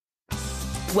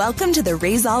Welcome to the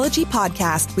Raisology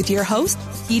Podcast with your host,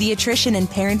 pediatrician and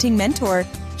parenting mentor,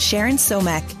 Sharon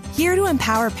Somek, here to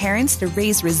empower parents to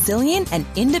raise resilient and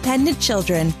independent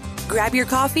children. Grab your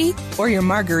coffee or your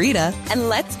margarita and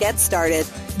let's get started.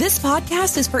 This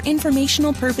podcast is for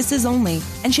informational purposes only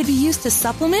and should be used to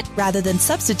supplement rather than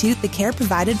substitute the care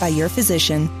provided by your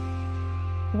physician.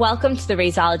 Welcome to the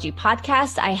Raisology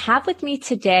Podcast. I have with me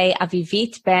today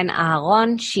Avivit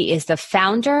Ben-Aharon. She is the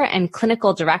founder and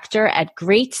clinical director at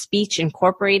Great Speech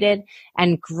Incorporated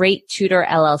and Great Tutor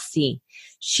LLC.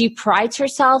 She prides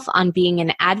herself on being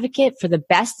an advocate for the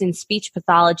best in speech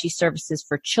pathology services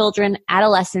for children,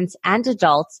 adolescents, and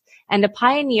adults, and a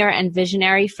pioneer and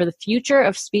visionary for the future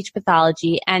of speech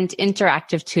pathology and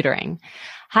interactive tutoring.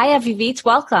 Hi, Avivit.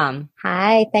 Welcome.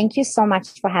 Hi. Thank you so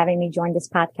much for having me join this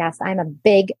podcast. I'm a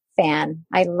big fan.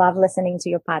 I love listening to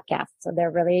your podcast. So they're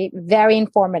really very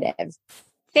informative.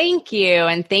 Thank you.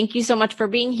 And thank you so much for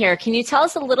being here. Can you tell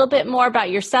us a little bit more about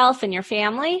yourself and your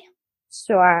family?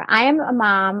 Sure. I am a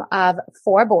mom of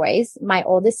 4 boys. My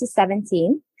oldest is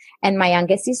 17 and my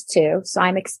youngest is 2. So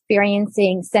I'm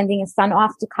experiencing sending a son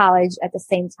off to college at the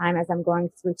same time as I'm going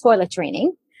through toilet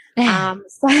training. So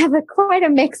I have quite a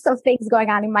mix of things going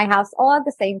on in my house all at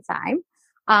the same time.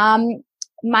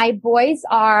 My boys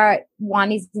are,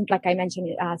 one is, like I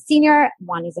mentioned, a senior,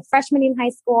 one is a freshman in high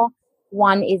school,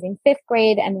 one is in 5th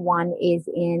grade, and one is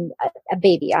in a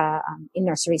baby, in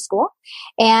nursery school.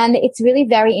 And it's really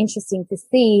very interesting to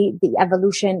see the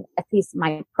evolution, at least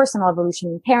my personal evolution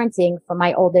in parenting from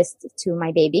my oldest to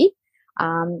my baby.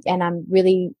 And I'm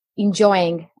really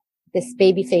enjoying this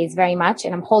baby phase very much,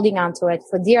 and I'm holding on to it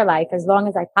for dear life as long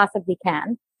as I possibly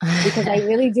can, because I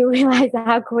really do realize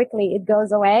how quickly it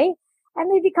goes away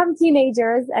and they become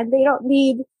teenagers and they don't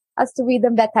need us to read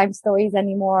them bedtime stories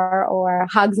anymore or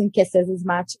hugs and kisses as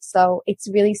much. So it's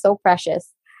really so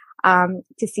precious,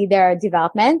 to see their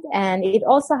development. And it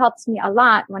also helps me a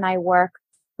lot when I work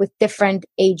with different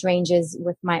age ranges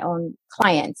with my own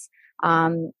clients.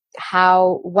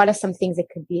 What are some things that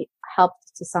could be helped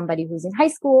to somebody who's in high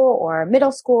school or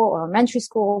middle school or elementary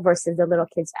school versus the little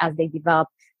kids as they develop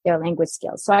their language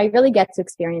skills. So I really get to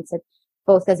experience it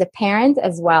both as a parent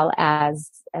as well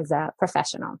as a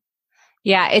professional.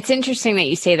 Yeah, it's interesting that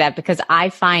you say that because I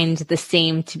find the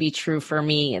same to be true for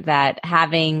me, that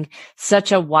having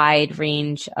such a wide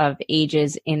range of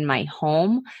ages in my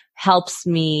home helps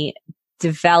me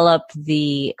develop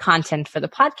the content for the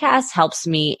podcast, helps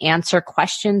me answer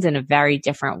questions in a very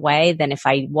different way than if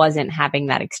I wasn't having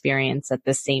that experience at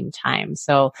the same time.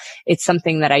 So it's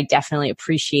something that I definitely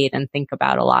appreciate and think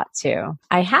about a lot too.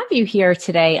 I have you here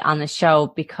today on the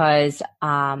show because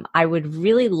I would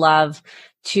really love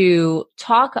to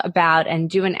talk about and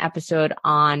do an episode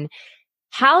on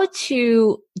how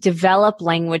to develop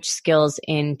language skills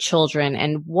in children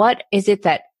and what is it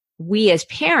that we as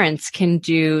parents can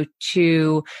do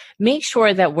to make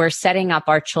sure that we're setting up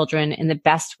our children in the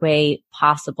best way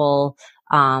possible,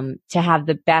 to have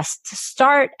the best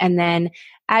start. And then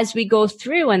as we go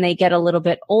through and they get a little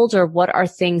bit older, what are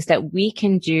things that we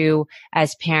can do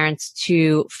as parents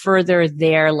to further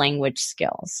their language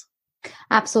skills?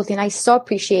 Absolutely. And I so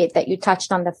appreciate that you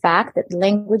touched on the fact that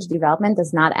language development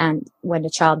does not end when the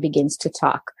child begins to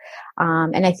talk.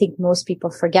 And I think most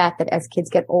people forget that as kids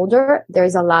get older,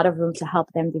 there's a lot of room to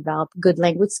help them develop good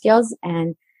language skills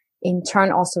and in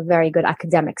turn also very good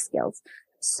academic skills.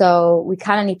 So we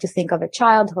kind of need to think of a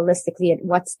child holistically at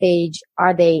what stage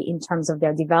are they in terms of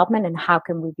their development and how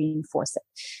can we reinforce it.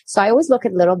 So I always look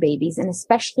at little babies, and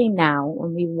especially now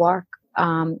when we work,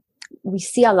 we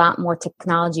see a lot more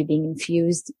technology being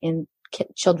infused in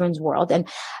children's world. And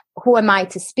who am I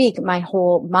to speak? My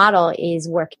whole model is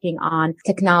working on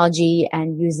technology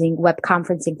and using web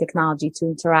conferencing technology to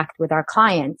interact with our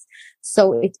clients.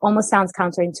 So it almost sounds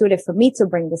counterintuitive for me to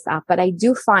bring this up, but I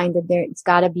do find that it's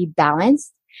got to be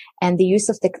balanced, and the use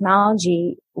of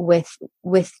technology with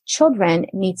children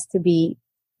needs to be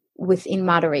within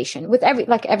moderation, with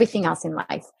everything else in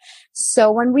life.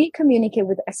 So when we communicate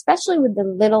especially with the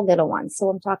little ones, so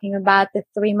I'm talking about the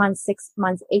 3 months, 6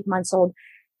 months, 8 months old,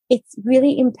 it's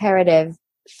really imperative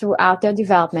throughout their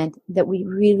development that we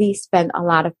really spend a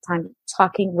lot of time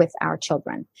talking with our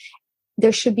children.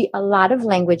 There should be a lot of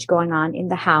language going on in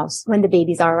the house when the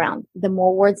babies are around. The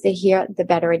more words they hear, the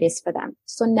better it is for them.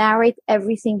 So narrate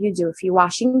everything you do. If you're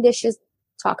washing dishes,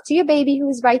 talk to your baby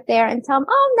who's right there and tell them,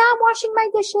 oh, now I'm washing my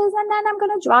dishes and then I'm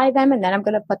going to dry them and then I'm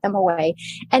going to put them away.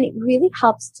 And it really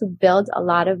helps to build a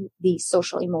lot of the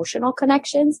social emotional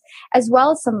connections as well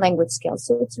as some language skills.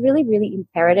 So it's really, really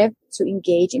imperative to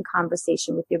engage in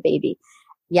conversation with your baby.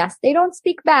 Yes, they don't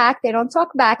speak back. They don't talk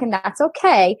back, and that's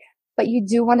okay. but you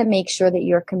do want to make sure that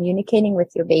you're communicating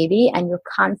with your baby and you're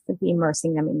constantly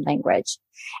immersing them in language.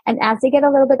 And as they get a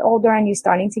little bit older and you're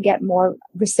starting to get more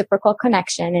reciprocal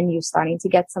connection and you're starting to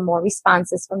get some more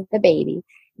responses from the baby,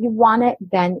 you want to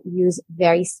then use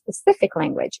very specific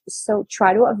language. So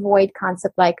try to avoid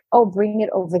concept like, oh, bring it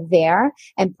over there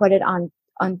and put it on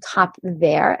top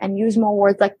there, and use more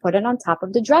words like put it on top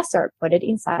of the dresser, put it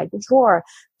inside the drawer,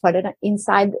 put it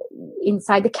inside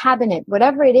the cabinet,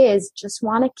 whatever it is. Just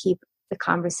want to keep the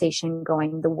conversation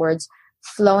going, the words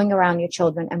flowing around your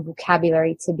children, and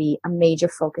vocabulary to be a major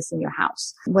focus in your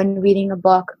house. When reading a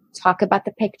book, talk about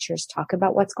the pictures, talk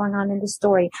about what's going on in the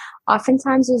story.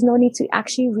 Oftentimes there's no need to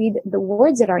actually read the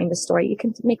words that are in the story. You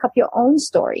can make up your own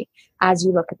story as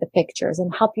you look at the pictures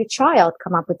and help your child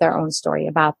come up with their own story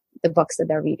about the books that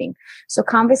they're reading. So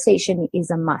conversation is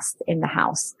a must in the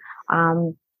house.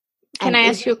 Can I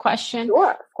ask you a question?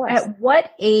 Sure, of course. At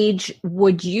what age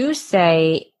would you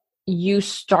say you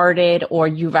started, or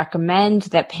you recommend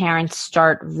that parents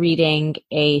start reading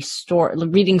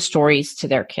reading stories to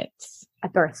their kids?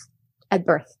 At birth.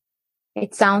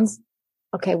 It sounds,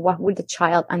 okay, what would the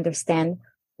child understand?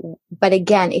 But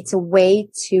again, it's a way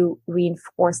to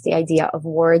reinforce the idea of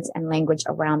words and language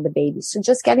around the baby. So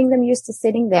just getting them used to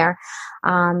sitting there,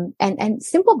 and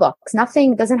simple books.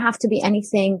 Nothing, doesn't have to be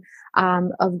anything,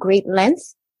 of great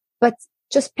length, but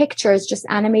just pictures, just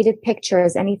animated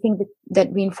pictures, anything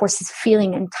that reinforces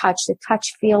feeling and touch. The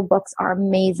touch feel books are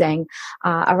amazing,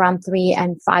 around 3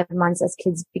 and 5 months as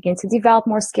kids begin to develop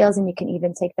more skills, and you can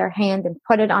even take their hand and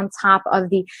put it on top of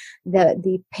the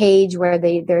page where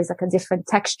there's like a different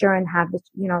texture, and have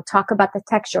talk about the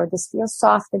texture. This feels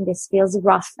soft and this feels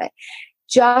rough.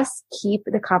 Just keep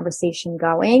the conversation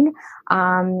going.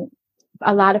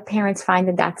 A lot of parents find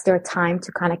that that's their time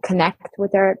to kind of connect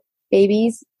with their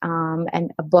babies.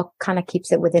 And a book kind of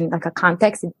keeps it within like a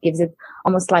context. It gives it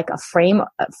almost like a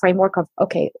framework of,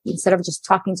 okay, instead of just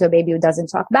talking to a baby who doesn't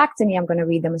talk back to me, I'm going to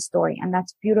read them a story. And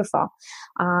that's beautiful.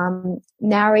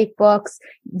 Narrate books,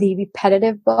 the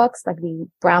repetitive books, like the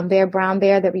Brown Bear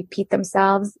that repeat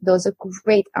themselves. Those are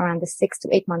great around the 6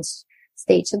 to 8 months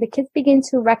stage. So the kids begin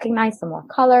to recognize some more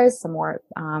colors, some more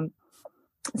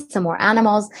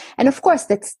animals. And of course,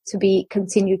 that's to be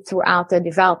continued throughout their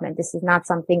development. This is not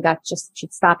something that just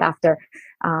should stop after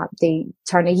they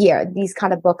turn a year. These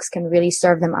kind of books can really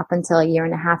serve them up until 1.5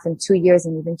 years and 2 years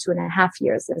and even 2.5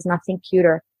 years. There's nothing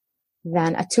cuter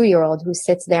than a 2-year-old who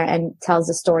sits there and tells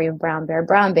the story of Brown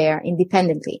Bear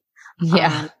independently.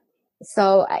 Yeah.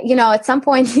 So, at some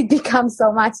point it becomes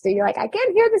so much that you're like, I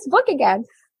can't hear this book again.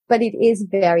 But it is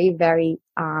very, very,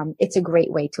 it's a great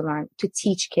way to learn, to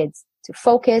teach kids to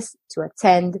focus, to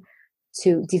attend,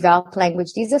 to develop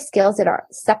language. These are skills that are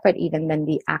separate even than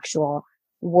the actual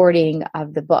wording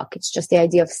of the book. It's just the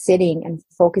idea of sitting and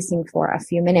focusing for a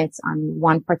few minutes on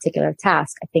one particular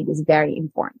task, I think is very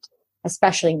important,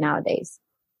 especially nowadays.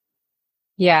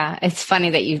 Yeah, it's funny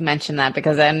that you've mentioned that,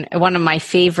 because one of my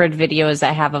favorite videos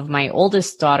I have of my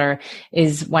oldest daughter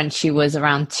is when she was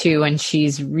around 2 and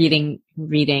she's reading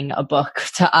a book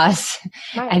to us.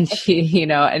 Right. And she,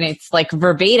 and it's like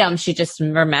verbatim. She just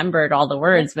remembered all the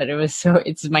words, but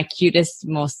it's my cutest,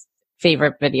 most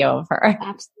favorite video of her.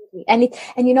 Absolutely.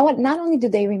 And you know what? Not only do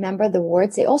they remember the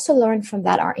words, they also learn from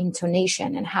that our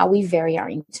intonation and how we vary our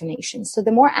intonation. So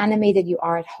the more animated you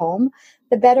are at home,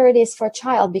 the better it is for a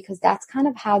child, because that's kind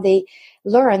of how they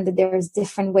learn that there's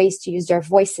different ways to use their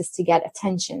voices to get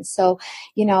attention. So,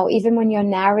 even when you're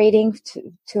narrating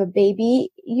to a baby,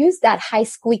 use that high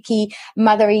squeaky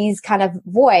motherese kind of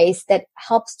voice that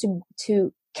helps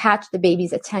to catch the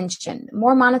baby's attention. The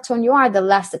more monotone you are, the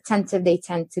less attentive they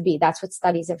tend to be. That's what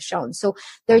studies have shown. So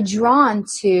they're drawn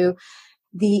to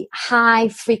the high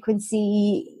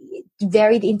frequency,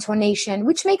 varied intonation,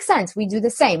 which makes sense. We do the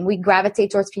same. We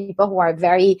gravitate towards people who are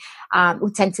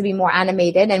who tend to be more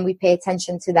animated, and we pay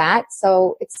attention to that.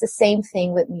 So it's the same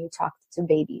thing when you talk to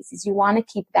babies, is you want to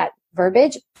keep that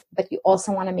verbiage, but you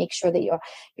also want to make sure that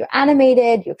you're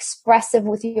animated, you're expressive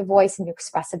with your voice, and you're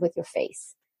expressive with your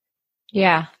face.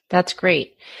 Yeah, that's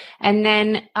great. And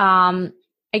then, I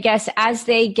guess as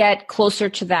they get closer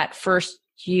to that first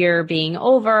year being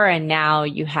over and now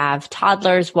you have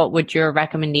toddlers, what would your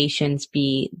recommendations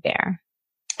be there?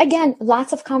 Again,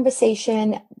 lots of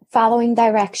conversation, following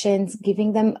directions,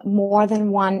 giving them more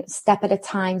than one step at a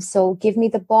time. So give me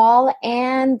the ball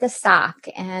and the sock,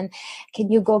 and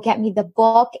can you go get me the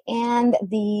book and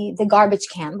the garbage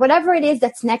can? Whatever it is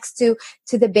that's next to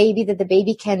the baby, that the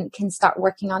baby can start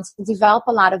working on. So develop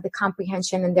a lot of the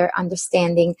comprehension and their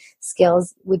understanding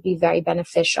skills would be very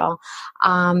beneficial.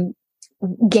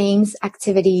 games,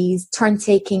 activities,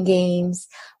 turn-taking games,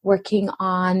 working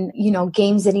on,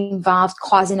 games that involve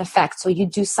cause and effect. So you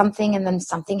do something and then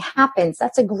something happens.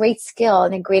 That's a great skill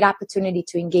and a great opportunity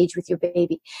to engage with your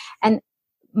baby. And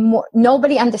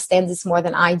nobody understands this more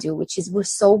than I do, which is we're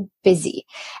so busy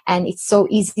and it's so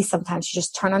easy sometimes to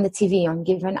just turn on the TV or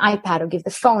give an iPad or give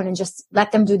the phone and just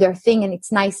let them do their thing. And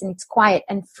it's nice and it's quiet.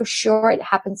 And for sure it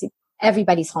happens in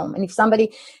everybody's home. And if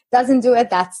somebody doesn't do it,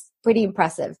 that's pretty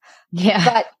impressive. Yeah.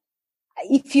 But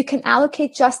if you can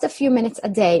allocate just a few minutes a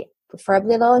day,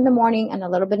 preferably a little in the morning and a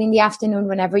little bit in the afternoon,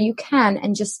 whenever you can,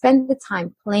 and just spend the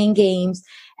time playing games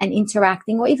and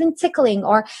interacting or even tickling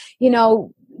or,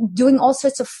 doing all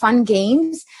sorts of fun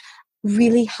games,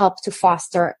 really help to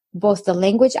foster both the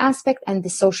language aspect and the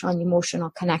social and emotional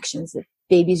connections that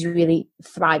babies really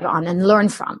thrive on and learn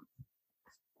from.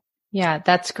 Yeah,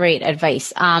 that's great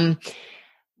advice.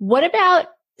 What about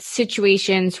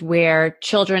situations where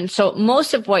children, so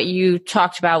most of what you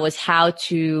talked about was how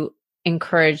to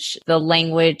encourage the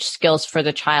language skills for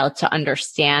the child to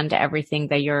understand everything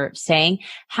that you're saying.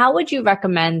 How would you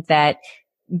recommend that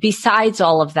besides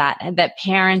all of that, that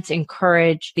parents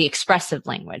encourage the expressive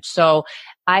language? So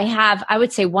I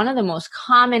would say one of the most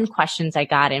common questions I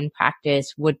got in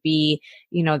practice would be,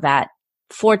 that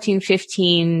 14,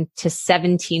 15 to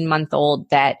 17-month-old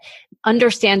that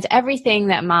understands everything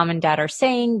that mom and dad are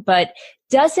saying, but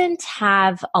doesn't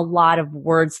have a lot of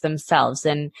words themselves.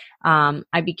 And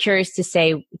I'd be curious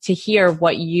to hear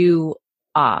what you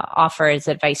offer as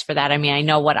advice for that. I mean, I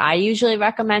know what I usually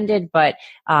recommended, but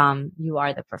you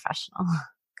are the professional.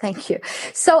 Thank you.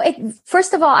 So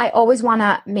first of all, I always want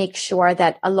to make sure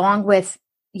that along with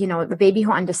the baby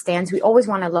who understands, we always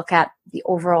want to look at the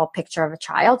overall picture of a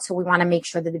child. So we want to make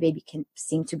sure that the baby can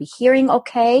seem to be hearing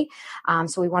okay.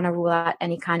 So we want to rule out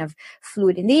any kind of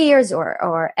fluid in the ears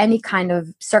or any kind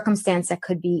of circumstance that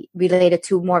could be related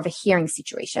to more of a hearing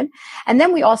situation. And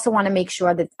then we also want to make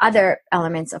sure that other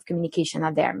elements of communication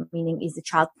are there, meaning is the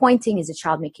child pointing? Is the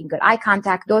child making good eye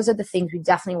contact? Those are the things we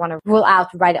definitely want to rule out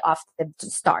right off the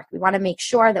start. We want to make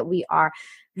sure that we are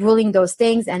ruling those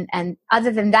things. And other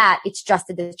than that, it's just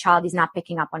that the child is not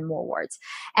picking up on more words.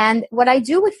 And what I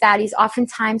do with that is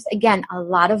oftentimes, again, a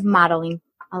lot of modeling.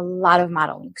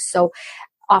 So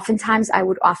oftentimes I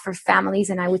would offer families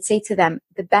and I would say to them,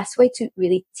 the best way to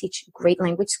really teach great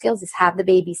language skills is have the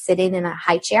baby sit in a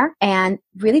high chair and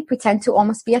really pretend to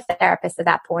almost be a therapist at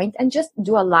that point and just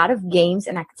do a lot of games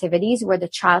and activities where the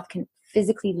child can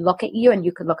physically look at you and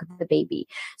you could look at the baby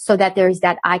so that there is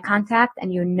that eye contact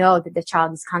and that the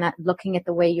child is kind of looking at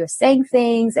the way you're saying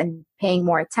things and paying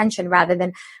more attention rather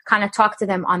than kind of talk to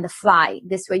them on the fly.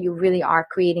 This way you really are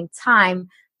creating time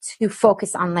to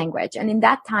focus on language. And in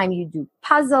that time, you do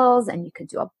puzzles and you could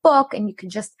do a book and you could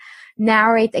just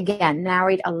narrate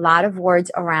a lot of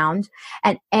words around,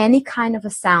 and any kind of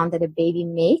a sound that a baby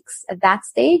makes at that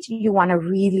stage, you want to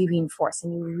really reinforce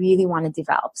and you really want to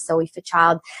develop. So if a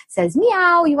child says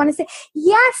meow, you want to say,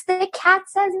 yes, the cat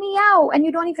says meow. And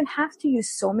you don't even have to use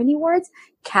so many words.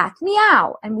 Cat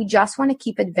meow. And we just want to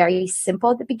keep it very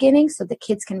simple at the beginning so the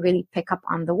kids can really pick up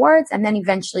on the words. And then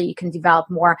eventually you can develop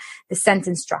more the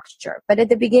sentence structure. But at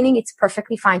the beginning, it's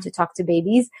perfectly fine to talk to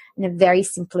babies in a very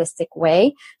simplistic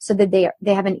way so that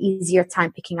they have an easier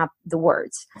time picking up the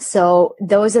words. So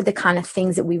those are the kind of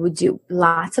things that we would do.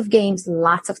 Lots of games,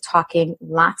 lots of talking,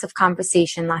 lots of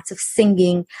conversation, lots of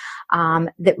singing,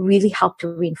 that really help to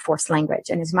reinforce language.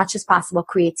 And as much as possible,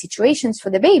 create situations for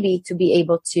the baby to be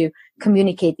able to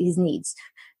communicate his needs.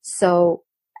 So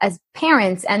as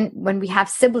parents, and when we have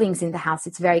siblings in the house,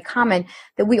 it's very common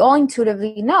that we all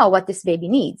intuitively know what this baby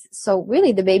needs. So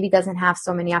really the baby doesn't have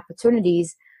so many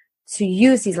opportunities to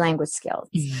use his language skills.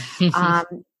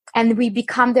 And we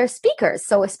become their speakers.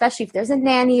 So especially if there's a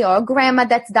nanny or a grandma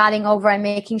that's dotting over and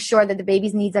making sure that the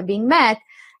baby's needs are being met,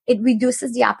 it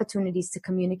reduces the opportunities to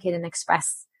communicate and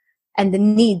express and the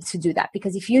need to do that.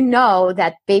 Because if you know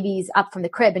that baby is up from the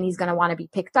crib and he's going to want to be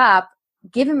picked up,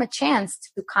 give him a chance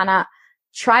to kind of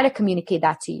try to communicate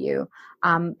that to you,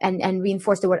 and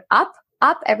reinforce the word up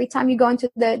every time you go into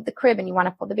the crib and you want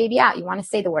to pull the baby out. You want to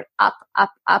say the word up.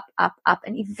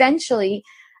 And eventually,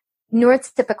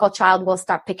 neurotypical child will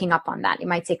start picking up on that. It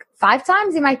might take 5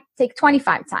 times, it might take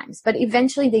 25 times, but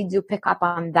eventually they do pick up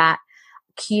on that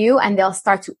cue and they'll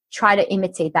start to try to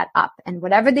imitate that up. And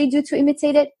whatever they do to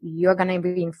imitate it, you're going to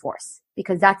reinforce,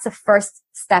 because that's the first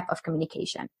step of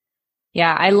communication.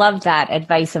 Yeah, I love that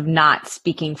advice of not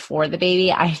speaking for the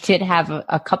baby. I did have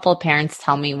a couple of parents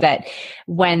tell me that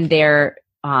when their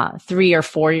 3 or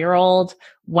 4-year-old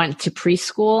went to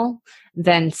preschool,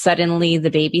 then suddenly the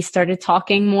baby started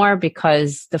talking more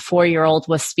because the 4-year-old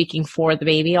was speaking for the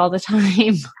baby all the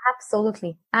time.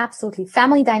 Absolutely. Absolutely.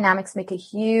 Family dynamics make a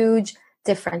huge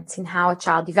difference in how a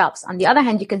child develops. On the other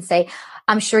hand, you can say,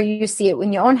 I'm sure you see it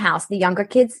in your own house. The younger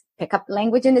kids pick up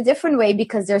language in a different way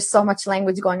because there's so much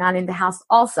language going on in the house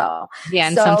also. Yeah,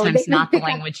 and sometimes not the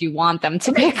language you want them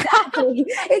to pick up. Exactly.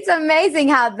 It's amazing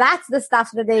how that's the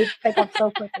stuff that they pick up so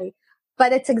quickly.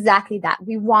 But it's exactly that.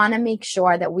 We want to make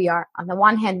sure that we are, on the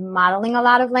one hand, modeling a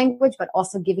lot of language, but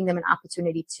also giving them an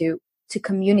opportunity to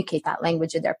communicate that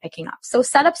language that they're picking up. So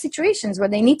set up situations where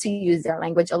they need to use their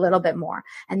language a little bit more,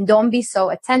 and don't be so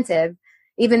attentive,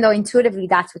 even though intuitively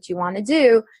that's what you want to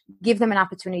do. Give them an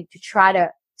opportunity to try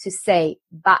to say,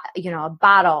 a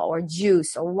bottle or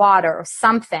juice or water or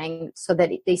something, so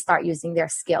that they start using their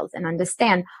skills and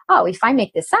understand, oh, if I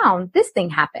make this sound, this thing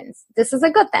happens. This is a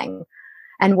good thing,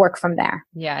 and work from there.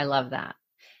 Yeah, I love that.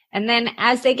 And then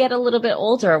as they get a little bit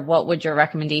older, what would your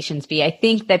recommendations be? I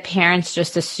think that parents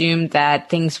just assume that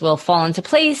things will fall into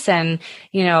place. And,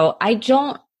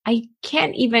 I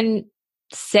can't even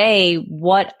say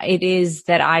what it is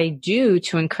that I do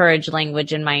to encourage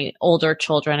language in my older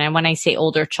children. And when I say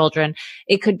older children,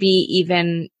 it could be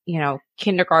even,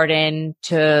 kindergarten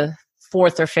to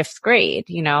 4th or 5th grade,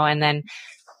 and then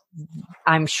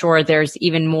I'm sure there's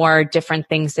even more different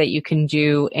things that you can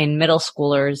do in middle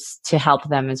schoolers to help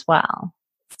them as well.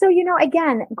 So,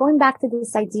 again, going back to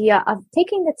this idea of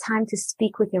taking the time to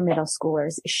speak with your middle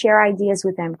schoolers, share ideas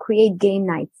with them, create game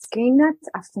nights. Game nights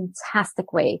are a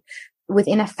fantastic way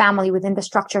within a family, within the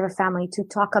structure of a family,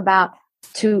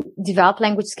 to develop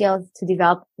language skills, to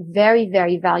develop very,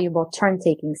 very valuable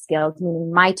turn-taking skills,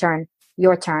 meaning my turn,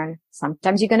 your turn.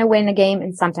 Sometimes you're going to win a game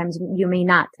and sometimes you may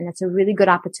not. And it's a really good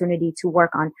opportunity to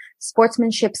work on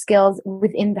sportsmanship skills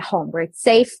within the home where it's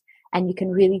safe, and you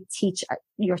can really teach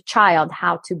your child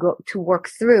how to go to work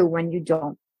through when you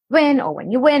don't win or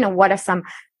when you win, and what are some,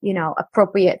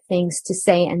 appropriate things to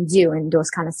say and do in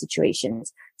those kind of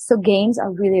situations. So games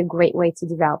are really a great way to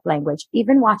develop language.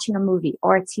 Even watching a movie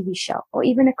or a TV show or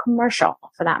even a commercial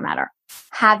for that matter.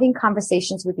 Having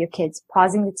conversations with your kids,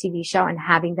 pausing the TV show and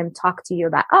having them talk to you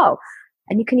about,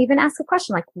 and you can even ask a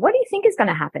question like, what do you think is going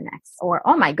to happen next? Or,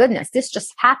 oh my goodness, this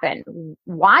just happened.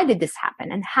 Why did this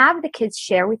happen? And have the kids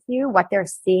share with you what they're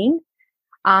seeing,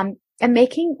 and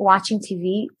making watching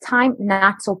TV time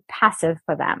not so passive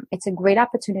for them. It's a great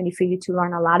opportunity for you to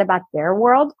learn a lot about their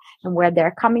world and where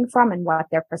they're coming from and what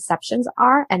their perceptions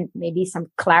are, and maybe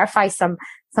clarify some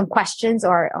questions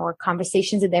or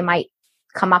conversations that they might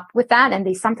come up with that. And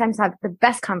they sometimes have the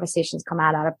best conversations come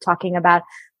out of talking about,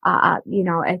 a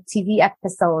TV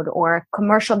episode or a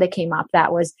commercial that came up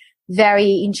that was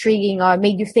very intriguing or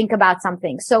made you think about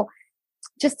something. So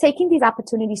just taking these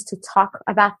opportunities to talk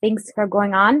about things that are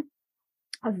going on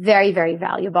are very, very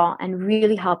valuable and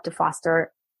really help to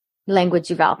foster language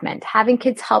development. Having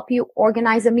kids help you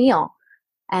organize a meal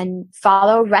and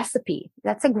follow a recipe.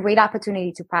 That's a great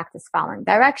opportunity to practice following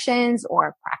directions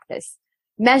or practice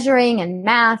measuring and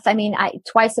math. I mean,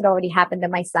 twice it already happened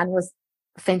that my son was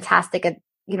fantastic at,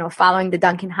 following the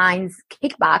Duncan Hines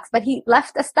cake box, but he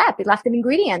left a step. He left an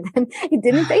ingredient and it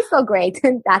didn't taste so great.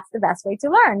 And that's the best way to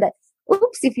learn that,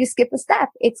 oops, if you skip a step,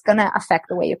 it's going to affect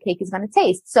the way your cake is going to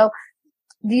taste. So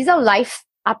these are life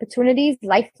opportunities,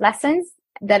 life lessons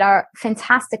that are a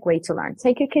fantastic way to learn.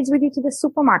 Take your kids with you to the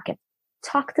supermarket.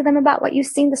 Talk to them about what you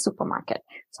see in the supermarket.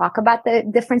 Talk about the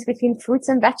difference between fruits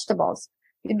and vegetables.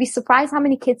 You'd be surprised how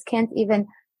many kids can't even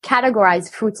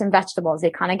categorize fruits and vegetables. They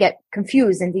kind of get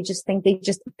confused and they just think they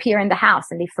just appear in the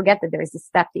house, and they forget that there's a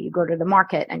step that you go to the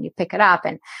market and you pick it up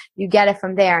and you get it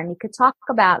from there. And you could talk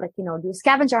about do a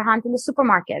scavenger hunt in the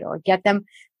supermarket, or get them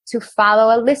to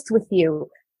follow a list with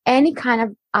you. Any kind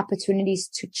of opportunities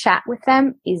to chat with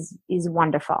them is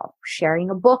wonderful. Sharing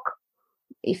a book.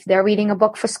 If they're reading a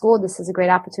book for school, this is a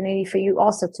great opportunity for you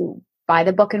also to buy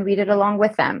the book and read it along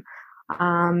with them.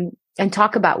 And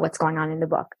talk about what's going on in the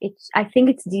book. I think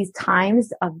it's these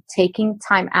times of taking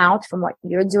time out from what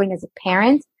you're doing as a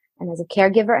parent and as a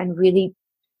caregiver and really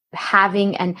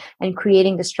having and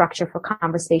creating the structure for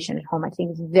conversation at home. I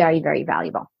think is very, very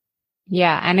valuable.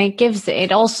 Yeah. And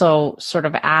it also sort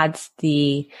of adds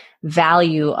the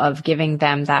value of giving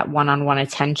them that one-on-one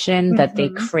attention that they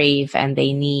crave and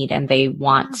they need and they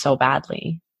want so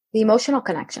badly. The emotional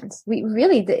connections.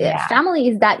 Family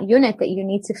is that unit that you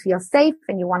need to feel safe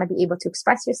and you want to be able to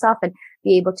express yourself and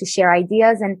be able to share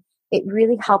ideas. And it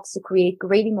really helps to create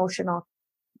great emotional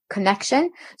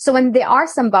connection. So when there are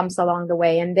some bumps along the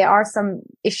way and there are some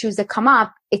issues that come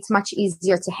up, it's much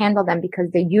easier to handle them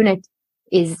because the unit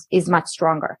is much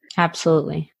stronger.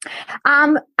 Absolutely.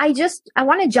 I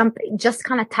want to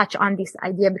kind of touch on this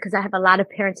idea because I have a lot of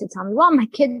parents who tell me, well, my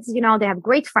kids, they have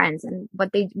great friends, and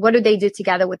what do they do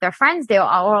together with their friends? They are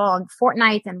all on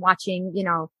Fortnite and watching,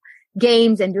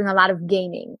 games and doing a lot of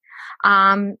gaming.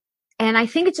 And I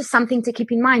think it's just something to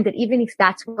keep in mind that even if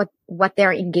that's what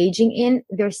they're engaging in,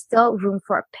 there's still room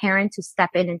for a parent to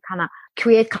step in and kind of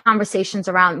create conversations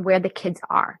around where the kids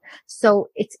are. So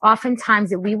it's oftentimes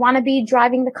that we want to be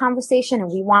driving the conversation and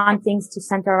we want things to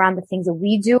center around the things that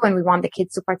we do and we want the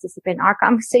kids to participate in our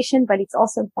conversation. But it's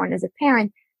also important as a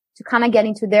parent to kind of get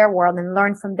into their world and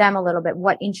learn from them a little bit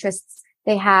what interests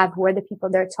they have, who are the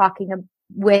people they're talking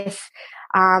with,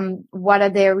 what are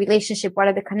their relationship, what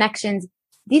are the connections.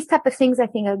 These type of things, I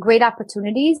think, are great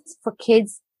opportunities for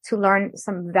kids to learn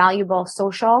some valuable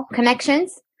social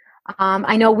connections.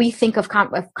 I know we think of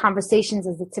conversations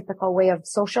as the typical way of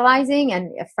socializing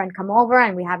and a friend come over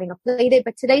and we're having a play date,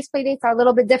 but today's play dates are a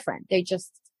little bit different. They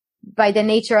just, by the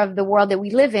nature of the world that we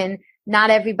live in,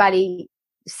 not everybody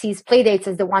sees play dates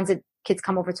as the ones that kids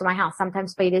come over to my house.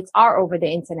 Sometimes play dates are over the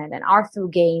internet and are through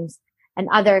games and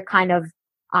other kind of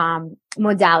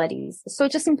modalities. So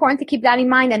it's just important to keep that in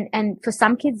mind. And for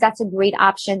some kids, that's a great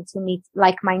option to meet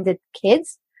like-minded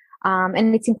kids.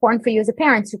 And it's important for you as a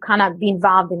parent to kind of be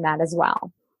involved in that as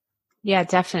well. Yeah,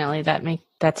 definitely.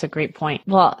 That's a great point.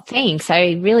 Well, thanks.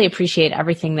 I really appreciate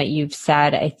everything that you've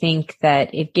said. I think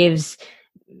that it gives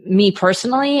me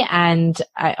personally and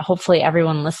hopefully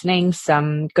everyone listening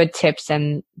some good tips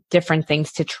and different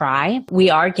things to try. We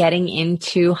are getting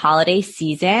into holiday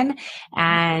season,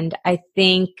 and I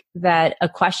think that a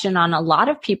question on a lot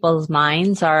of people's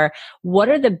minds are, what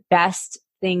are the best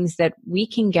things that we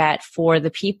can get for the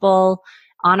people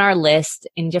on our list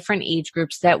in different age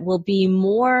groups that will be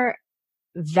more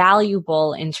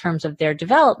valuable in terms of their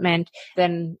development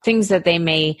than things that they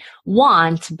may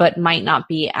want but might not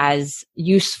be as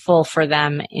useful for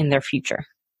them in their future?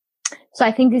 So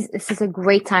I think this is a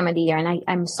great time of the year, and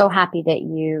I'm so happy that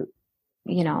you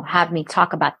have me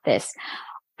talk about this.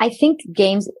 I think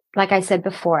games, like I said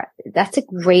before, that's a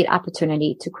great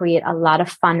opportunity to create a lot of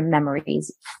fun memories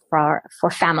for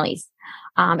families.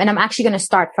 And I'm actually going to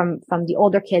start from the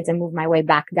older kids and move my way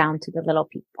back down to the little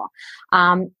people.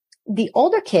 The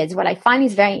older kids, what I find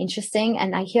is very interesting,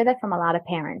 and I hear that from a lot of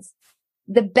parents.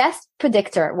 The best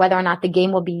predictor whether or not the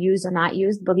game will be used or not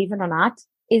used, believe it or not,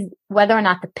 is whether or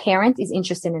not the parent is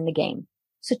interested in the game.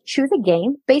 So choose a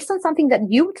game based on something that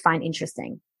you would find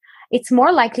interesting. It's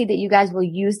more likely that you guys will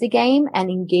use the game and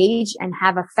engage and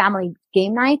have a family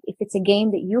game night if it's a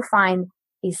game that you find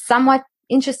is somewhat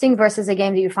interesting versus a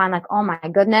game that you find like, oh my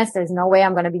goodness, there's no way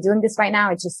I'm going to be doing this right now.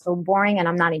 It's just so boring and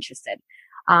I'm not interested.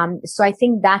 So I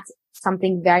think that's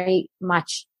something very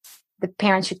much the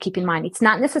parents should keep in mind. It's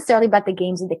not necessarily about the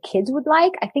games that the kids would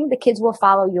like. I think the kids will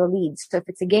follow your leads. So if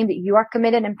it's a game that you are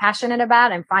committed and passionate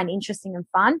about and find interesting and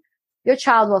fun, your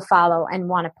child will follow and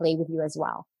want to play with you as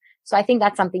well. So I think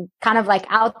that's something kind of like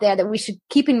out there that we should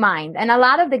keep in mind. And a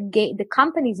lot of the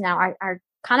companies now are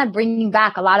kind of bringing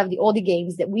back a lot of the older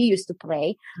games that we used to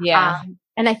play. Yeah.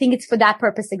 And I think it's for that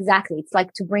purpose exactly. It's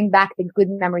like to bring back the good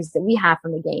memories that we have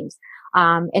from the games,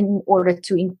 in order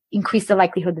to increase the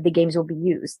likelihood that the games will be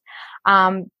used.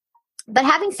 But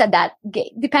having said that,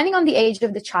 depending on the age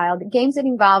of the child, games that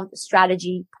involve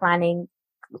strategy, planning,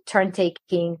 turn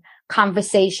taking,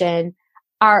 conversation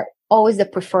are always the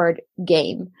preferred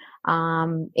game.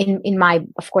 In my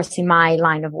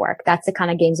line of work, that's the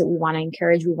kind of games that we want to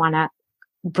encourage. We want to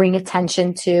bring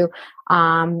attention to,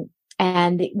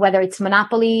 and whether it's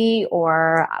Monopoly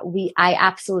or I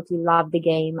absolutely love the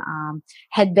game,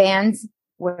 Headbands,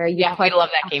 where I love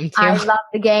that game too. I love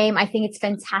the game. I think it's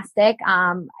fantastic.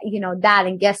 That,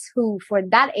 and guess who, for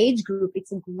that age group,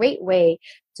 it's a great way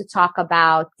to talk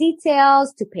about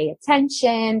details, to pay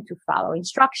attention, to follow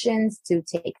instructions, to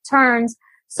take turns.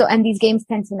 So, and these games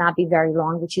tend to not be very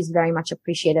long, which is very much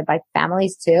appreciated by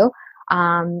families too.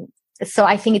 So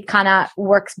I think it kind of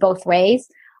works both ways.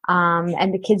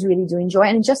 And the kids really do enjoy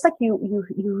it. And just like you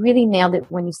really nailed it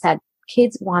when you said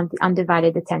kids want the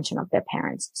undivided attention of their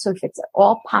parents. So if it's at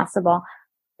all possible,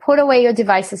 put away your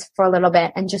devices for a little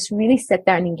bit and just really sit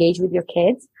there and engage with your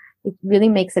kids. It really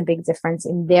makes a big difference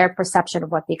in their perception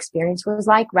of what the experience was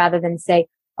like, rather than say,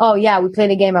 oh yeah, we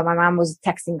played a game, but my mom was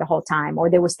texting the whole time, or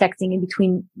they was texting in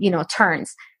between,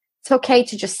 turns. It's okay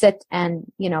to just sit and,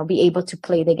 be able to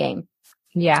play the game.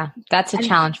 Yeah, that's a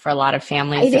challenge for a lot of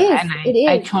families. It is. And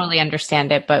I totally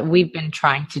understand it, but we've been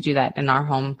trying to do that in our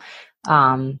home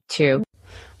too.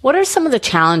 What are some of the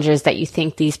challenges that you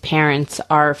think these parents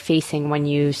are facing when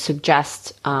you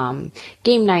suggest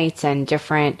game nights and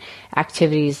different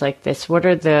activities like this? What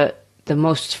are the the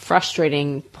most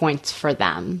frustrating points for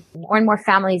them. More and more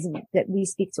families that we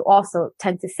speak to also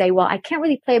tend to say, well, I can't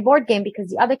really play a board game because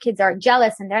the other kids are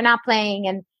jealous and they're not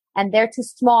playing and they're too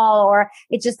small, or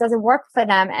it just doesn't work for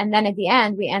them. And then at the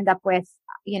end, we end up with,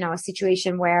 a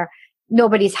situation where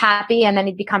nobody's happy, and then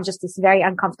it becomes just this very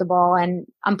uncomfortable and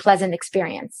unpleasant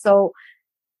experience. So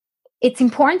it's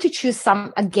important to choose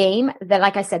a game that,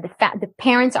 like I said, the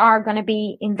parents are going to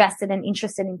be invested and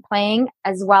interested in playing,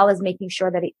 as well as making sure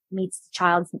that it meets the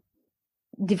child's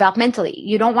developmentally.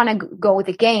 You don't want to go with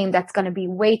a game that's going to be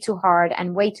way too hard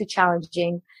and way too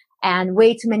challenging and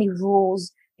way too many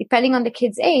rules. Depending on the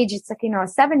kid's age, it's like, a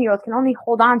 7-year-old can only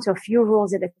hold on to a few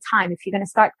rules at a time. If you're going to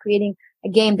start creating a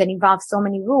game that involves so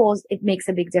many rules, it makes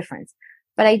a big difference.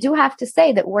 But I do have to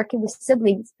say that working with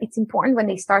siblings, it's important when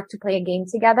they start to play a game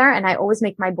together. And I always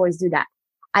make my boys do that.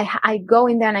 I go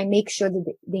in there and I make sure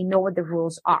that they know what the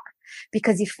rules are.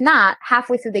 Because if not,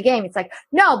 halfway through the game, it's like,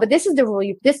 no, but this is the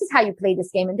rule. This is how you play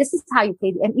this game. And this is how you play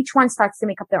it. And each one starts to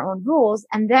make up their own rules.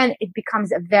 And then it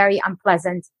becomes a very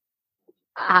unpleasant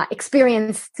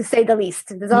experience, to say the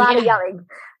least. There's a lot of yelling.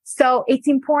 So it's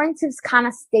important to kind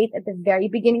of state at the very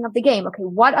beginning of the game, okay,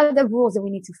 what are the rules that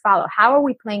we need to follow? How are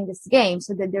we playing this game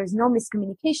so that there's no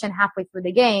miscommunication halfway through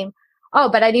the game? Oh,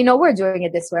 but I didn't know we're doing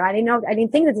it this way. I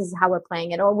didn't think that this is how we're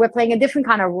playing it, or we're playing a different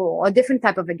kind of rule or a different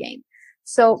type of a game.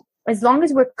 So as long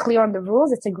as we're clear on the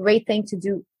rules, it's a great thing to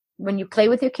do when you play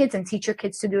with your kids and teach your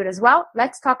kids to do it as well.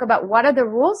 Let's talk about what are the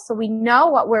rules so we know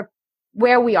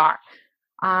where we are.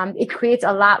 It creates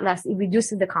a lot less, it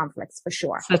reduces the conflicts for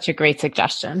sure. Such a great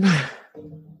suggestion.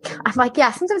 I'm like,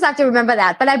 yeah, sometimes I have to remember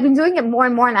that, but I've been doing it more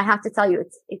and more, and I have to tell you,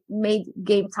 it made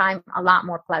game time a lot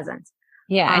more pleasant.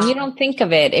 Yeah. And you don't think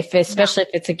of it especially if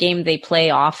it's a game they play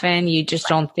often, you just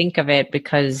don't think of it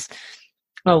because,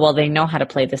 oh, well, they know how to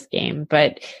play this game.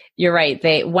 But you're right.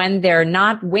 When they're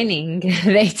not winning,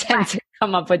 they tend to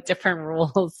come up with different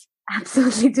rules.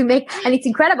 Absolutely, and it's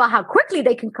incredible how quickly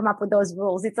they can come up with those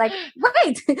rules. It's like,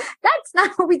 wait, that's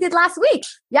not what we did last week.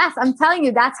 Yes, I'm telling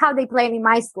you, that's how they play in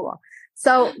my school.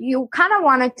 So you kind of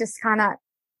want to just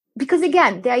because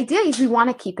again, the idea is we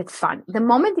want to keep it fun. The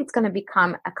moment it's going to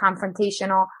become a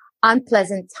confrontational,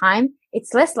 unpleasant time,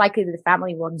 it's less likely that the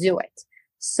family will do it.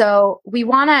 So we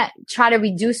want to try to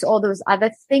reduce all those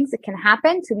other things that can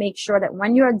happen to make sure that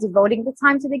when you're devoting the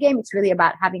time to the game, it's really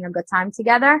about having a good time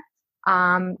together.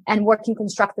 And working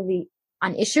constructively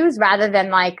on issues rather than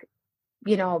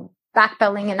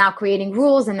backpedaling and now creating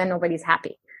rules and then nobody's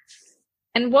happy.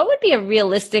 And what would be a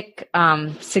realistic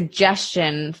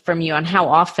suggestion from you on how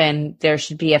often there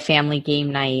should be a family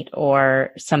game night or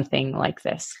something like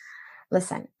this?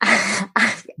 Listen, I'm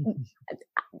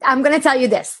going to tell you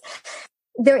this.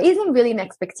 There isn't really an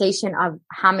expectation of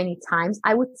how many times.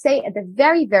 I would say at the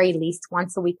very, very least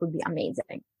once a week would be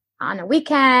amazing. On a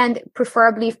weekend,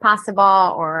 preferably if possible,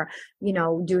 or,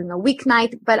 during a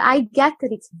weeknight. But I get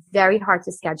that it's very hard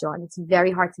to schedule and it's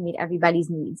very hard to meet everybody's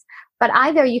needs. But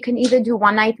you can either do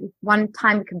one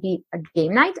time it could be a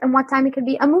game night and one time it could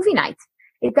be a movie night.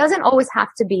 It doesn't always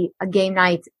have to be a game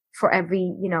night for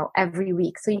every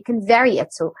week. So you can vary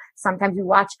it. So sometimes we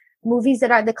watch movies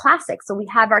that are the classics. So we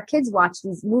have our kids watch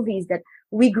these movies that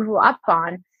we grew up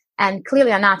on and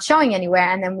clearly are not showing anywhere.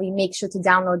 And then we make sure to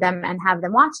download them and have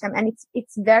them watch them. And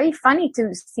it's very funny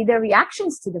to see their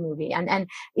reactions to the movie and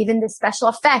even the special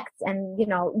effects and,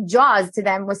 Jaws to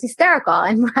them was hysterical.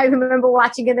 And I remember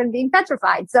watching it and being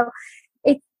petrified. So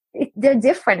they're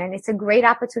different. And it's a great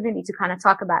opportunity to kind of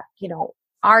talk about,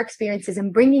 our experiences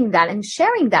and bringing that and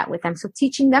sharing that with them. So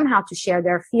teaching them how to share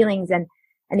their feelings and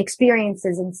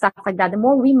experiences and stuff like that. The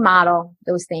more we model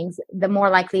those things, the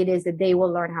more likely it is that they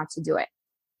will learn how to do it.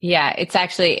 Yeah,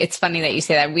 it's funny that you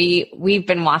say that. We've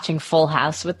been watching Full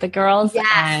House with the girls. Yes.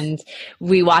 And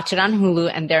we watch it on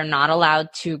Hulu and they're not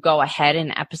allowed to go ahead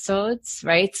in episodes,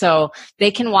 right? So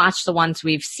they can watch the ones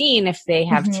we've seen if they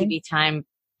have TV time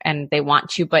and they want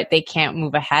to, but they can't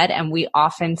move ahead. And we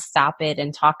often stop it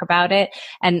and talk about it.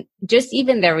 And just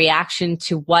even their reaction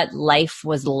to what life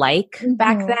was like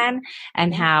back then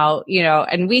and how,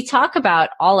 and we talk about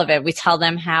all of it. We tell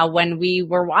them how when we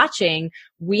were watching,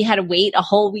 we had to wait a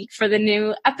whole week for the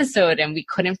new episode and we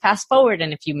couldn't fast forward.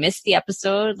 And if you missed the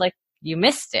episode, you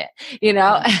missed it,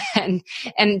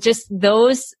 and just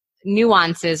those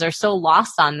nuances are so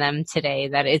lost on them today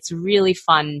that it's really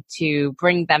fun to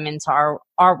bring them into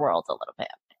our world a little bit.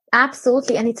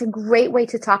 Absolutely. And it's a great way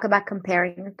to talk about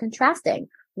comparing and contrasting.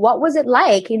 What was it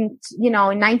like in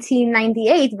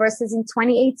 1998 versus in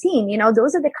 2018?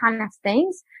 Those are the kind of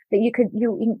things that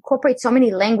you incorporate so many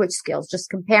language skills,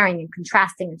 just comparing and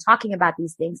contrasting and talking about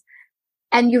these things.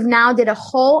 and you've now did a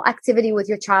whole activity with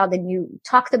your child, and you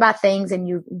talked about things, and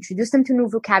you introduced them to new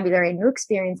vocabulary and new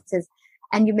experiences,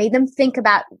 and you made them think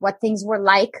about what things were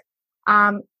like.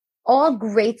 All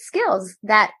great skills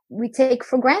that we take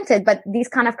for granted, but these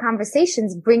kind of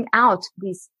conversations bring out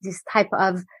this type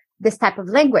of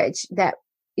language that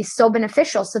is so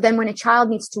beneficial. So then when a child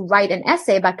needs to write an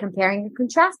essay about comparing and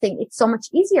contrasting, it's so much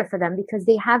easier for them because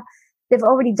they've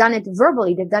already done it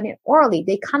verbally. They've done it orally.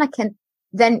 They kind of can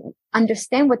then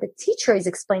understand what the teacher is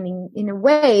explaining in a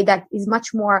way that is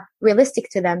much more realistic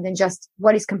to them than just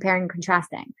what is comparing and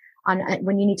contrasting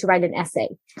when you need to write an essay.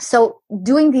 So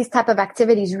doing these type of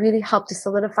activities really help to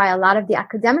solidify a lot of the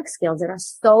academic skills that are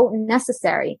so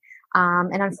necessary.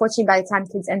 And unfortunately, by the time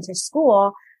kids enter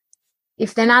school,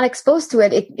 if they're not exposed to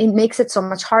it, it makes it so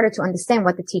much harder to understand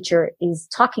what the teacher is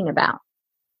talking about.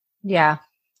 Yeah,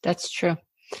 that's true.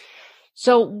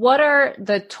 So what are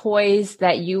the toys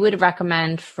that you would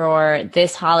recommend for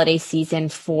this holiday season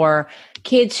for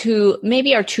kids who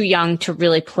maybe are too young to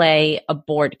really play a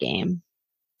board game?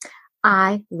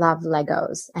 I love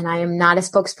Legos, and I am not a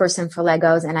spokesperson for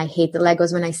Legos, and I hate the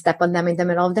Legos when I step on them in the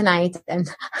middle of the night and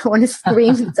I want to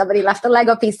scream somebody left a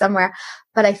Lego piece somewhere.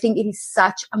 But I think it is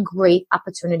such a great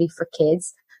opportunity for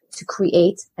kids to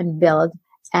create and build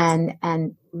and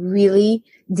really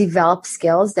develop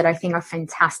skills that I think are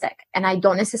fantastic. And I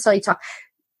don't necessarily talk,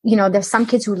 there's some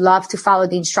kids who love to follow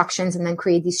the instructions and then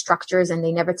create these structures, and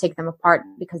they never take them apart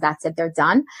because that's it, they're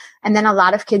done. And then a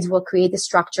lot of kids will create the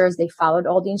structures. They followed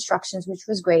all the instructions, which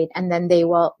was great. And then they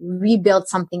will rebuild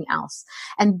something else.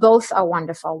 And both are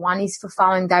wonderful. One is for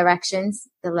following directions.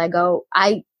 The Lego,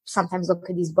 I sometimes look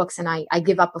at these books and I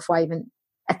give up before I even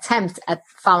attempt at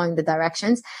following the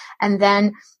directions. And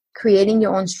then creating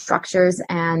your own structures,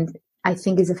 and I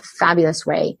think is a fabulous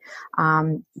way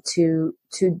to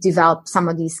develop some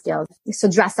of these skills.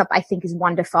 So dress up, I think, is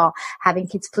wonderful. Having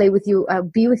kids play with you,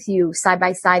 be with you side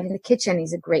by side in the kitchen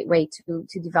is a great way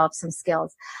to develop some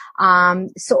skills.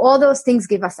 So all those things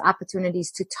give us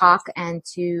opportunities to talk and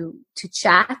to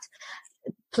chat.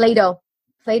 Play-Doh,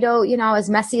 as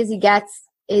messy as he gets,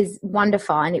 is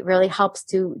wonderful, and it really helps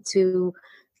to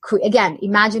again,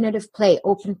 imaginative play,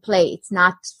 open play. It's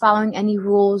not following any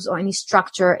rules or any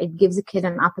structure. It gives a kid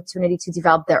an opportunity to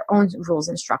develop their own rules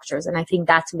and structures. And I think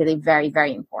that's really very,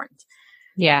 very important.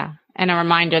 Yeah. And a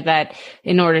reminder that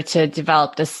in order to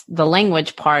develop the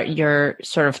language part, you're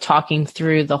sort of talking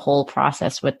through the whole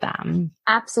process with them.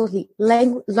 Absolutely.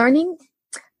 Learning,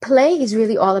 play is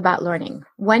really all about learning.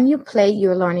 When you play,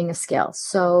 you're learning a skill.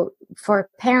 So for a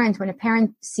parent, when a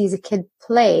parent sees a kid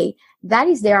play, that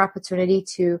is their opportunity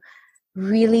to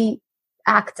really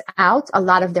act out a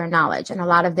lot of their knowledge and a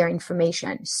lot of their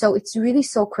information. So it's really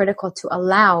so critical to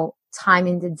allow time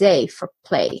in the day for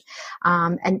play,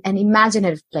 and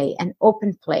imaginative play and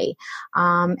open play.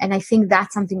 And I think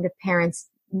that's something that parents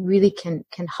really can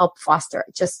help foster.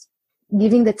 Just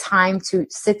giving the time to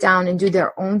sit down and do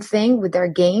their own thing with their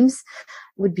games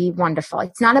would be wonderful.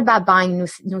 It's not about buying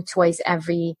new toys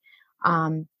every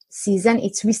season.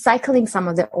 It's recycling some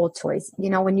of the old toys.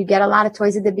 When you get a lot of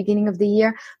toys at the beginning of the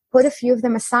year, put a few of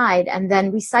them aside and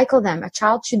then recycle them.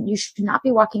 You should not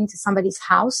be walking into somebody's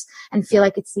house and feel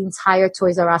like it's the entire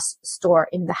Toys R Us store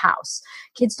in the house.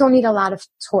 Kids don't need a lot of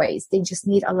toys. They just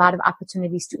need a lot of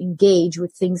opportunities to engage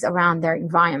with things around their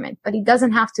environment. But it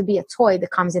doesn't have to be a toy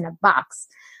that comes in a box.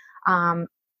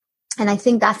 And I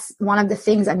think that's one of the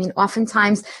things. I mean,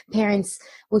 oftentimes parents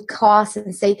would call us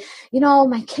and say,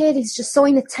 my kid is just so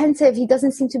inattentive. He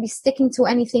doesn't seem to be sticking to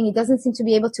anything. He doesn't seem to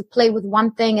be able to play with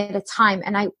one thing at a time.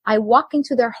 And I walk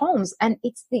into their homes and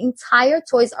it's the entire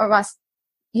Toys R Us,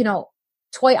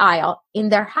 toy aisle in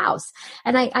their house.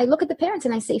 And I look at the parents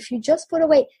and I say, if you just put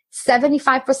away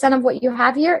 75% of what you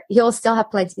have here, you'll still have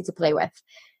plenty to play with.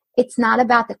 It's not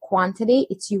about the quantity.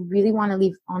 It's you really want to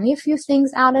leave only a few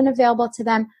things out and available to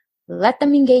them. Let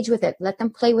them engage with it. Let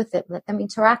them play with it. Let them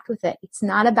interact with it. It's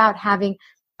not about having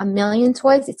a million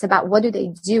toys. It's about what do they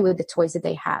do with the toys that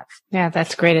they have. Yeah,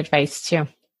 that's great advice too.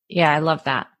 Yeah, I love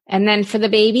that. And then for the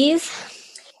babies?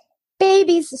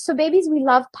 So babies, we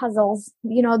love puzzles.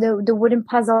 The wooden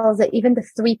puzzles, even the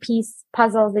 3-piece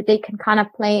puzzles that they can kind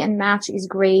of play and match is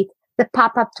great. The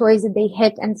pop-up toys that they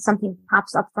hit and something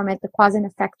pops up from it. The cause and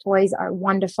effect toys are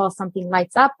wonderful. Something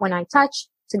lights up when I touch.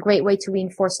 It's a great way to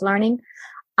reinforce learning.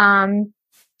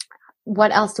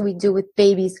 What else do we do with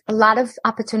babies? A lot of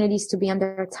opportunities to be on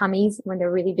their tummies when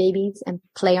they're really babies and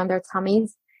play on their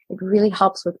tummies. It really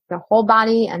helps with their whole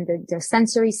body and their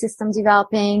sensory system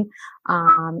developing.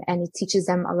 And it teaches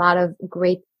them a lot of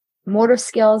great motor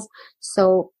skills.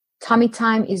 So tummy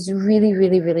time is really,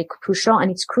 really, really crucial,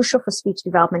 and it's crucial for speech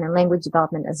development and language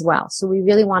development as well. So we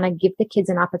really want to give the kids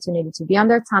an opportunity to be on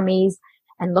their tummies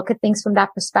and look at things from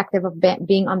that perspective of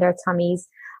being on their tummies.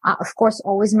 Of course,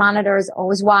 always monitors,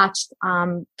 always watched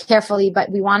carefully,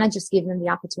 but we want to just give them the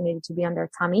opportunity to be on their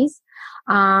tummies.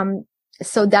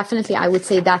 So definitely, I would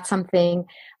say that's something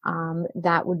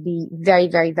that would be very,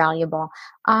 very valuable.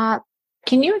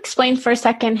 Can you explain for a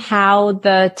second how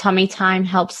the tummy time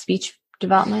helps speech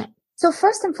development? So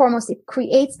first and foremost, it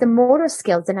creates the motor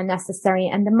skills that are necessary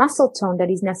and the muscle tone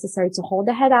that is necessary to hold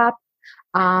the head up.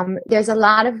 There's a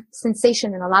lot of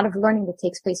sensation and a lot of learning that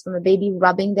takes place from a baby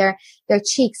rubbing their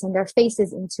cheeks and their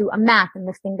faces into a mat and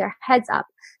lifting their heads up.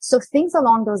 So things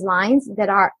along those lines that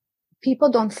are, people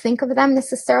don't think of them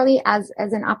necessarily as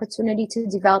an opportunity to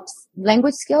develop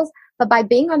language skills, but by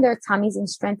being on their tummies and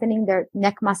strengthening their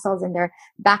neck muscles and their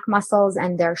back muscles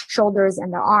and their shoulders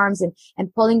and their arms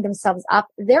and pulling themselves up,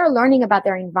 they're learning about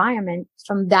their environment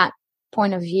from that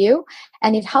point of view.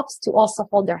 And it helps to also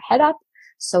hold their head up.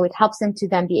 So it helps them to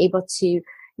then be able to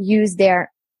use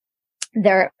their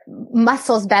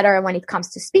muscles better when it comes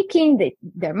to speaking.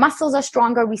 Their muscles are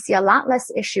stronger. We see a lot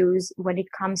less issues when it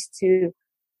comes to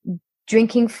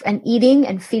drinking and eating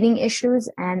and feeding issues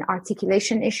and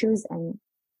articulation issues and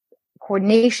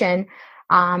coordination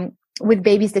with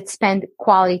babies that spend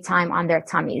quality time on their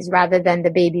tummies rather than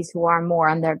the babies who are more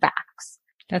on their backs.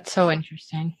 That's so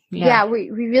interesting. Yeah,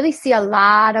 we really see a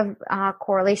lot of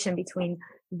correlation between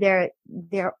their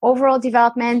overall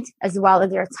development as well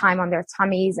as their time on their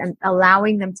tummies and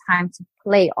allowing them time to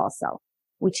play also,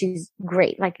 which is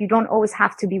great. Like, you don't always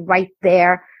have to be right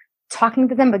there talking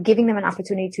to them, but giving them an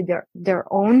opportunity to their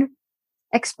own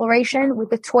exploration with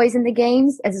the toys and the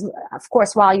games, as of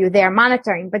course while you're there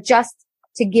monitoring, but just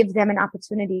to give them an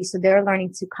opportunity so they're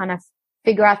learning to kind of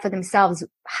figure out for themselves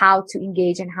how to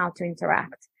engage and how to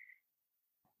interact.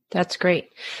 That's great.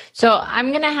 So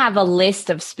I'm going to have a list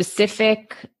of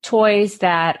specific toys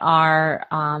that are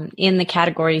in the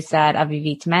categories that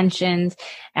Avivit mentioned,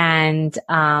 and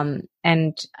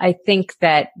I think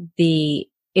that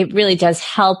it really does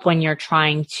help when you're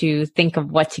trying to think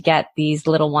of what to get these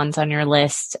little ones on your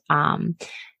list,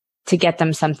 to get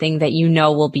them something that you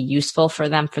know will be useful for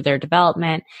them for their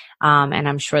development. And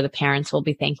I'm sure the parents will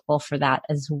be thankful for that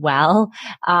as well.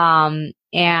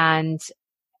 And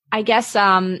I guess,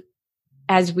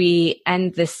 as we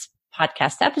end this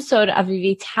podcast episode,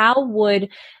 Avivit, how would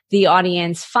the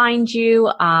audience find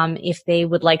you, if they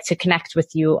would like to connect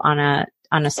with you on a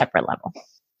separate level?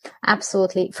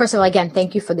 Absolutely. First of all, again,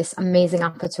 thank you for this amazing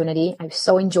opportunity. I've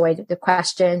so enjoyed the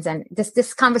questions, and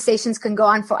this conversations can go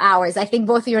on for hours. I think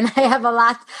both you and I have a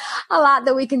lot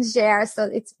that we can share. So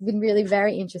it's been really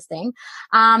very interesting.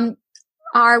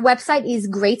 Our website is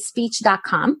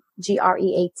greatspeech.com,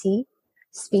 GREAT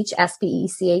speech,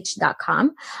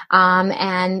 SPECH.com.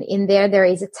 And in there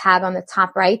is a tab on the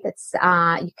top right that's,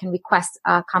 you can request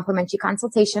a complimentary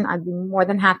consultation. I'd be more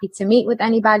than happy to meet with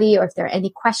anybody, or if there are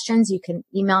any questions, you can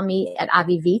email me at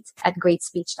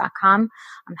avivit@greatspeech.com.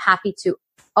 I'm happy to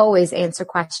always answer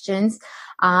questions.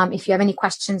 If you have any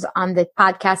questions on the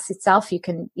podcast itself, you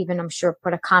can even, I'm sure,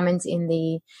 put a comment in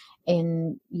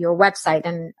your website,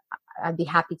 and I'd be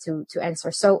happy to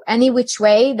answer. So any which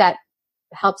way that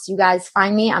helps you guys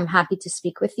find me, I'm happy to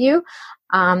speak with you.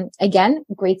 Again,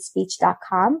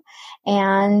 greatspeech.com.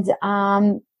 And,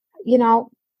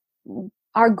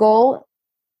 our goal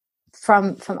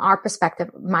from our perspective,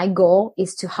 my goal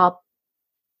is to help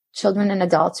children and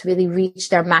adults really reach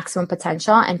their maximum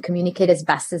potential and communicate as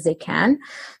best as they can.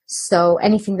 So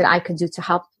anything that I could do to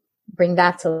help bring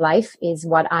that to life is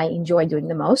what I enjoy doing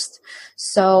the most.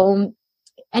 So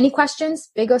any questions,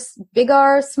 big or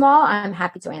small, I'm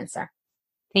happy to answer.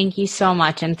 Thank you so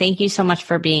much. And thank you so much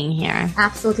for being here.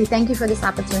 Absolutely. Thank you for this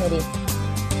opportunity.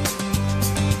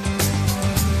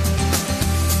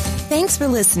 Thanks for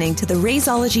listening to the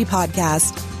Raisology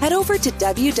podcast. Head over to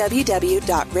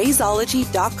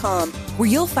www.raisology.com, where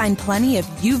you'll find plenty of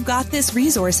You've Got This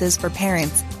resources for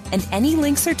parents and any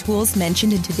links or tools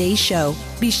mentioned in today's show.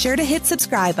 Be sure to hit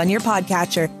subscribe on your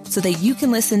podcatcher so that you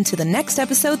can listen to the next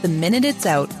episode the minute it's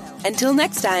out. Until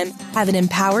next time, have an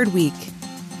empowered week.